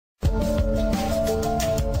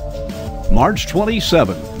March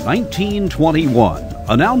 27, 1921,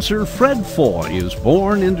 announcer Fred Foy is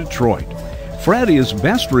born in Detroit. Fred is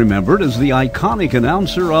best remembered as the iconic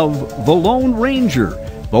announcer of The Lone Ranger,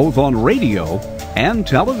 both on radio and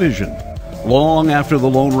television. Long after The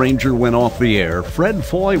Lone Ranger went off the air, Fred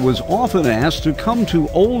Foy was often asked to come to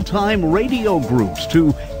old-time radio groups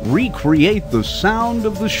to recreate the sound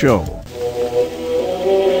of the show.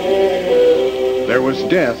 There was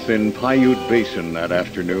death in Paiute Basin that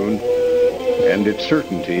afternoon, and its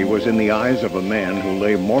certainty was in the eyes of a man who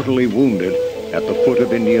lay mortally wounded at the foot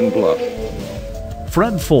of Indian Bluff.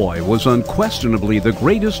 Fred Foy was unquestionably the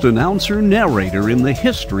greatest announcer-narrator in the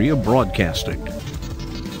history of broadcasting.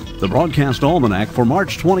 The Broadcast Almanac for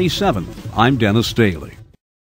March 27th. I'm Dennis Daly.